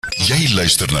Jy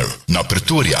luister nou na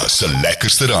Pretoria se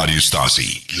lekkerste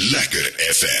radiostasie, Lekker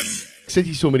FM. Ek sit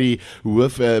hier so met die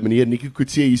hoof, meneer Nico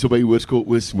Kotzé hier so by Hoërskool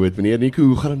Oos-Moot. Meneer Nico,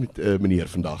 hoe gaan dit met meneer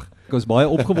vandag? Ek was baie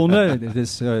opgewonde. Dit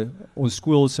is ons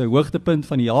skool se hoogtepunt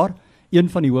van die jaar. Een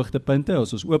van die hoogtepunte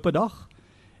is ons oop dag.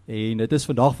 En dit is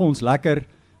vandag vir ons lekker.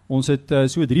 Ons het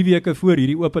so 3 weke voor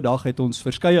hierdie oop dag het ons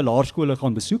verskeie laerskole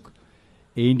gaan besoek.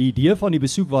 En die idee van die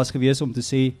besoek was gewees om te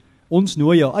sê, ons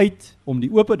nooi jou uit om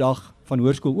die oop dag van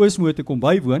Hoërskool Oos-Moot te kom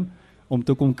bywoon, om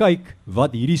te kom kyk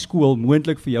wat hierdie skool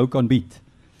moontlik vir jou kan bied.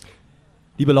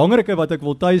 Die belangrike wat ek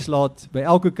wil tuis laat by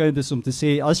elke kind is om te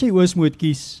sê, as jy Oos-Moot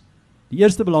kies, die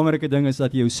eerste belangrike ding is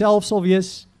dat jy jouself sal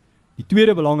wees. Die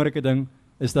tweede belangrike ding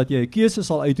is dat jy 'n keuse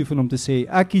sal uitoefen om te sê,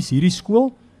 ek kies hierdie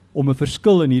skool om 'n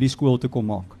verskil in hierdie skool te kom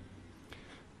maak.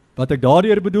 Wat ek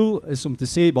daardeur bedoel is om te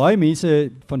sê, baie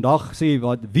mense vandag sê,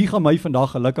 wie gaan my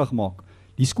vandag gelukkig maak?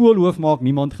 Die skoolhoof maak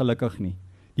niemand gelukkig nie.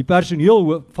 Die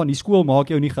personeel van die skool maak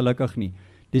jou nie gelukkig nie.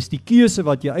 Dis die keuse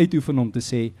wat jy uitoefen om te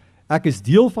sê, ek is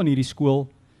deel van hierdie skool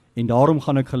en daarom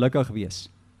gaan ek gelukkig wees.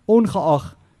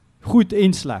 Ongeag goed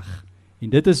en sleg. En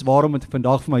dit is waarom het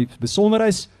vandag vir my besonder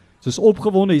is. Soos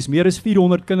opgewonde, is meer as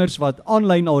 400 kinders wat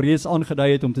aanlyn alreeds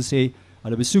aangedui het om te sê,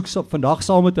 hulle besoek vandag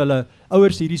saam met hulle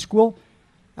ouers hierdie skool.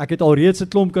 Ek het alreeds 'n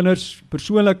klomp kinders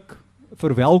persoonlik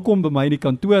verwelkom by my in die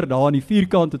kantoor. Daar aan die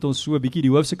vierkant het ons so 'n bietjie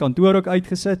die hoofse kantoor ook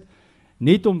uitgesit.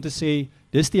 Net om te sê,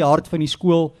 dis die hart van die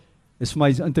skool. Is vir my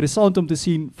interessant om te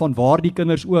sien van waar die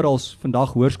kinders oral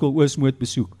vandag Hoërskool Oos-Moot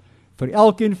besoek. Vir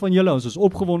elkeen van julle, ons is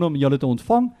opgewonde om julle te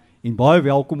ontvang en baie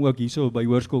welkom ook hierso by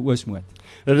Hoërskool Oos-Moot.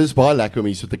 Nou, dit is baie lekker om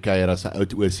hierso te kuier as 'n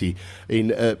oud oosie.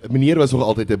 En meneer was nog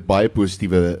altyd 'n baie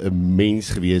positiewe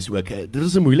mens gewees ook. Dit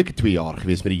was 'n moeilike 2 jaar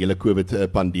gewees met die hele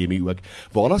COVID-pandemie ook.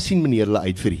 Waarna sien meneer hulle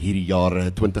uit vir hierdie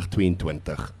jaar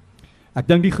 2022? Ek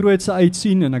dink die grootste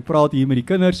uitsien, en ek praat hier met die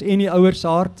kinders en die ouers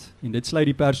hart, en dit sluit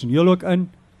die personeel ook in,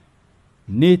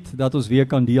 net dat ons weer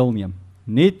kan deelneem.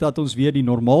 Net dat ons weer die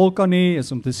normaal kan hê, is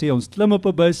om te sê, ons klim op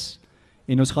 'n bus,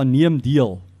 en ons gaan neem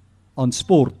deel aan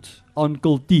sport, aan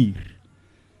kultuur.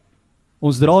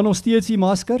 Ons dra nog steeds die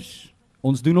maskers,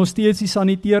 ons doen nog steeds die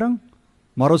sanitering,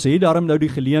 maar ons het daarom nou die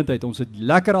geleentheid, ons het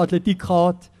lekker atletiek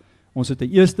gehad, ons het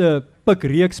 'n eerste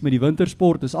pikreeks met die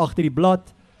wintersport, is agter die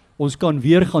blad, ons kan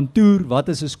weer gaan toer, wat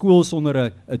is 'n skool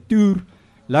sonder 'n toer,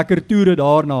 lekker toere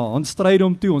daar na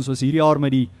Handstrydom toe, ons was hierdie jaar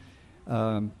met die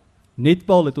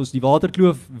netbal, het ons die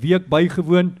Waterkloof week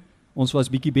bygewoon, ons was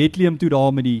bietjie Bethlehem toe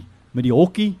daar met die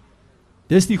hokkie.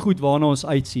 Dis die goed waarna ons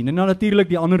uitsien. En dan natuurlik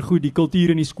die ander goed, die kultuur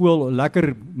in die skool,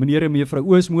 lekker meneer en mevrou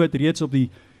Oos-Moot reeds op die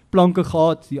planke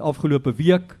gehad die afgelope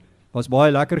week, was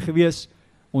baie lekker gewees.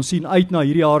 Ons sien uit na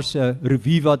hierdie jaar se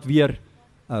revue wat weer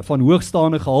van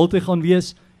hoogstaande gehalte gaan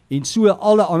wees, en so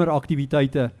alle ander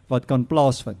aktiwiteite wat kan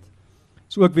plaasvind.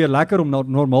 Is ook weer lekker om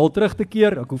normaal terug te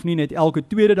keer. Ek hoef nie net elke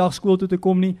tweede dag skool toe te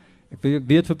kom nie. Ek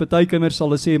weet vir party kinders sal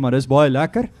hulle sê, maar dis baie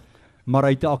lekker, maar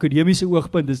uit 'n akademiese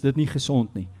oogpunt is dit nie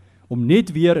gesond nie. Om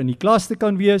net weer in die klas te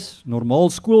kan wees, normaal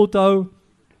skool te hou,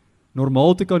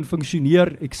 normaal te kan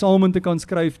funksioneer, eksamen te kan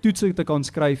skryf, toetse te kan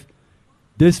skryf,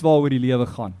 dis waaroor die lewe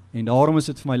gaan. En daarom is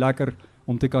dit vir my lekker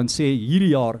om te kan sê,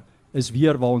 hierdie jaar is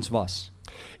weer waar ons was.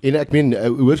 En ek meen,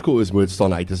 Hoërskool Oos-Moot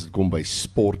staan uit as dit kom by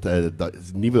sport,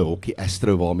 nuwe hokkie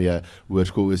Astro waarmee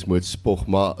Hoërskool Oos-Moot spog,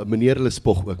 maar meneer hulle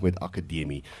spog ook met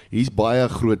akademie. Hier's baie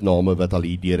groot name wat al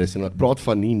hier deur is, en ek praat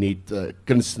van nie net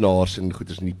kunstenaars en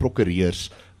goeders nie, prokureurs,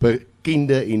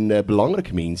 bekende en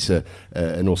belangrike mense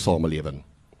in ons samelewing.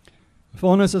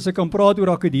 Fanus, as ek kan praat oor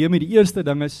akademie, die eerste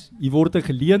ding is, hier word 'n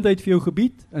geleentheid vir jou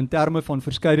gebied in terme van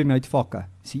verskeidenheid vakke.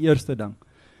 Dis die eerste ding.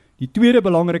 Die tweede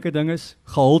belangrike ding is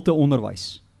gehalte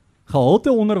onderwys.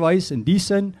 Gehalte onderwys in die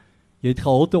sin, jy het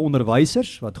gehalte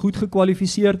onderwysers wat goed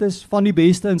gekwalifiseerd is, van die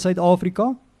beste in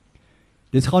Suid-Afrika.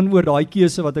 Dit gaan oor daai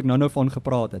keuse wat ek nou van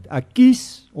gepraat het. Ek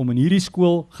kies om in hierdie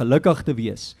skool gelukkig te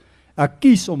wees. Ek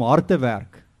kies om hard te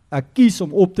werk. Ek kies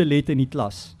om op te let in die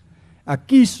klas. Ek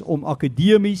kies om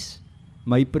akademies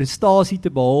my prestasie te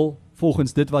behaal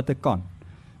volgens dit wat ek kan.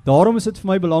 Daarom is dit vir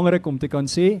my belangrik om te kan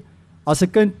sê, as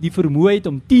 'n kind die vermoë het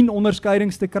om 10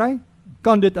 onderskeidings te kry,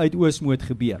 kan dit uit Oos-Moot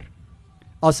gebeur.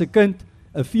 As 'n kind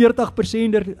 'n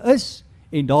 40%er is,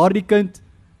 en daardie kind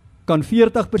kan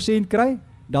 40% kry,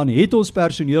 dan het ons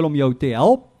personeel om jou te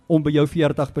help, om by jou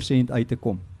 40% uit te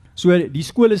kom. So die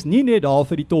skool is nie net daar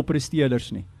vir die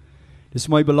toppresteerders nie. Dis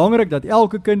vir my belangrik dat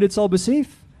elke kind dit sal besef,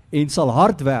 en sal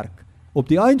hard werk. Op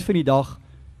die eind van die dag,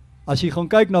 as jy gaan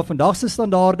kyk na vandag se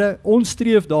standaarde, ons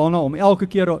streef daarna om elke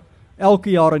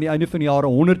jaar aan die einde van die jaar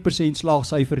 100%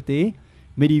 slaagsyfer te hê,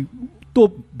 met die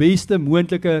top beste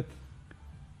moontlike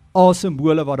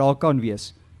A-simbole wat daar kan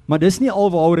wees. Maar dis nie al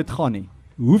waaroor dit gaan nie.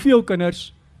 Hoeveel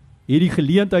kinders het die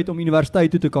geleentheid om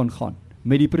universiteit toe te kan gaan,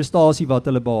 met die prestasie wat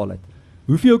hulle behaal het?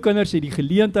 Hoeveel kinders het die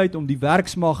geleentheid om die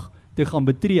werksmag te gaan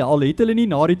betree, al het hulle nie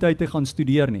na die tyd te gaan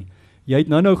studeer nie? Jy het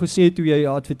nou gesê, toe jy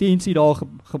advertensie daar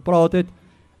gepraat het,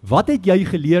 wat het jy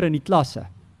geleer in die klasse?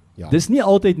 Ja. Dis nie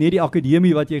altyd net die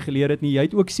akademie wat jy geleer het nie, jy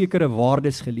het ook sekere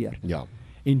waardes geleer. Ja.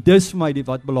 En dis vir my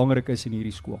wat belangrik is in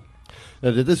hierdie skool.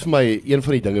 Nou, dit is vir my een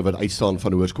van die dinge wat uitstaan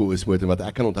van Hoërskool Oos-Moot en wat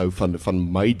ek kan onthou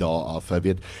van my dae af,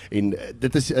 weet. En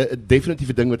dit is 'n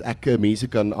definitiewe ding wat ek mense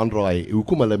kan aanraai,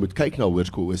 hoekom hulle moet kyk na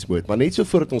Hoërskool Oos-Moot. Maar net so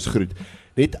voordat ons groet,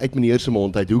 net uit meneer se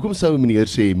mond uit, hoekom sou meneer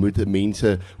sê moet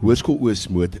mense Hoërskool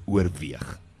Oos-Moot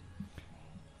oorweeg?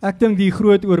 Ek dink die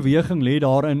groot oorweging lê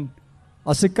daarin,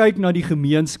 as ek kyk na die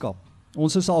gemeenskap.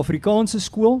 Ons is 'n Afrikaanse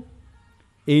skool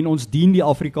en ons dien die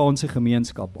Afrikaanse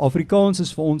gemeenskap. Afrikaans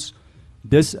is vir ons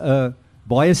dis 'n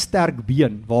baie sterk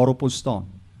been waarop ons staan.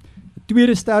 'n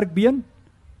Tweede sterk been,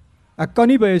 ek kan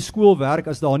nie by 'n skool werk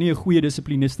as daar nie 'n goeie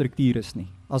dissipline struktuur is nie.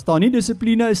 As daar nie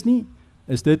dissipline is nie,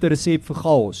 is dit 'n resep vir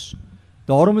chaos.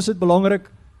 Daarom is dit belangrik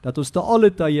dat ons te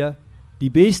alle tye die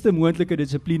beste moontlike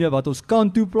dissipline wat ons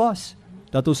kan toepas,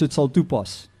 dat ons dit sal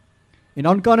toepas. En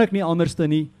dan kan ek nie anders dan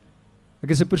nie.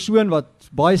 Ek is 'n persoon wat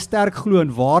baie sterk glo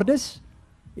in waardes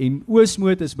en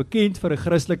Oos-Moot is bekend vir 'n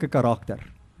Christelike karakter.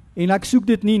 En ek soek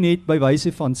dit nie net by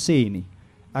wyse van sê nie.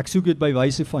 Ek soek dit by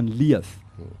wyse van leef.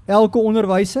 Elke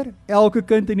onderwyser, elke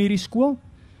kind in hierdie skool,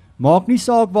 maak nie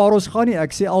saak waar ons gaan nie.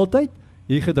 Ek sê altyd,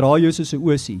 jy gedra jou soos 'n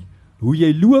oosie. Hoe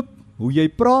jy loop, hoe jy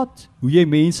praat, hoe jy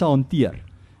mense hanteer.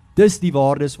 Dis die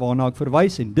waardes waarna ek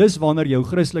verwys en dis wanneer jou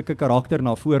Christelike karakter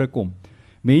na vore kom.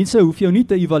 Mense hoef jou nie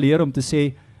te evalueer om te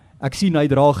sê, ek sien hy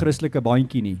dra 'n Christelike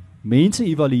bandjie nie. Mense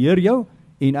evalueer jou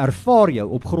en ervaar jou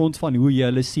op grond van hoe jy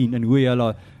hulle sien en hoe jy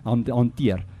hulle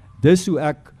hanteer. Dis hoe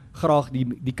ek graag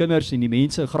die kinders en die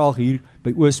mense graag hier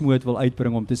by Oos-Moot wil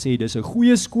uitbring om te sê, dis 'n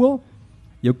goeie skool.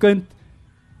 Jou kind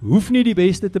hoef nie die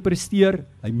beste te presteer,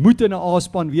 hy moet in 'n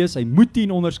A-span wees, hy moet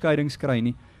 10 onderskeidings kry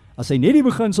nie. As hy net die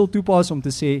beginsel toepas om te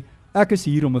sê, ek is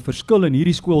hier om 'n verskil in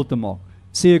hierdie skool te maak,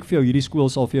 sê ek vir jou, hierdie skool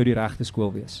sal vir jou die regte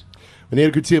skool wees.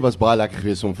 Meneer Kotzé, was baie lekker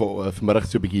geweest om vanmiddag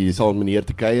so 'n bietjie saam met meneer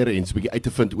te kuier en so 'n bietjie uit te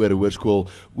vind oor Hoërskool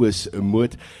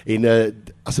Oos-Moot. En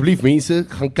asseblief mense,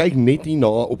 gaan kyk net hierna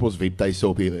op ons webtuise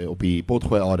op die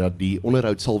potgooi area. Die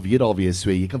onderhoud sal weer daar wees. So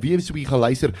jy kan weer so 'n bietjie gaan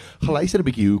luister 'n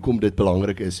bietjie hoekom dit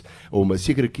belangrik is om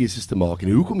sekere keuses te maak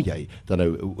en hoekom jy dan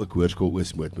nou ook Hoërskool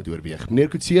Oos-Moot moet oorweeg. Meneer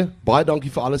Kotzé, baie dankie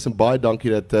vir alles en baie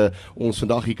dankie dat ons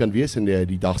vandag hier kan wees en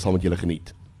die dag saam met julle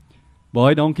geniet.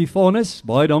 Baie dankie Fanus,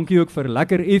 baie dankie ook vir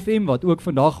Lekker FM wat ook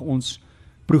vandag ons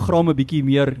programme bietjie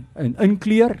meer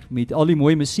inkleer met al die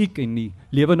mooi musiek en die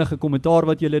lewendige kommentaar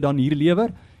wat julle dan hier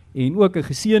lewer en ook 'n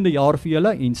geseënde jaar vir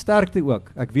julle en sterkte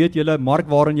ook. Ek weet julle mark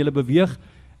waarin julle beweeg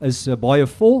is baie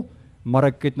vol, maar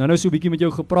ek het nou so 'n bietjie met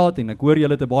jou gepraat en ek hoor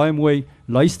julle het 'n baie mooi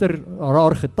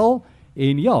luisteraar getal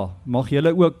en ja, mag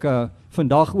julle ook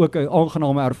vandag ook 'n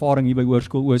aangename ervaring hier by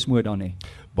Hoërskool Oos-Moot dan hê.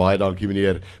 Baie dankie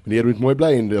meneer. Meneer moet mooi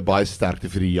bly en baie sterkte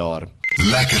vir die jaar.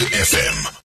 Lekker FM.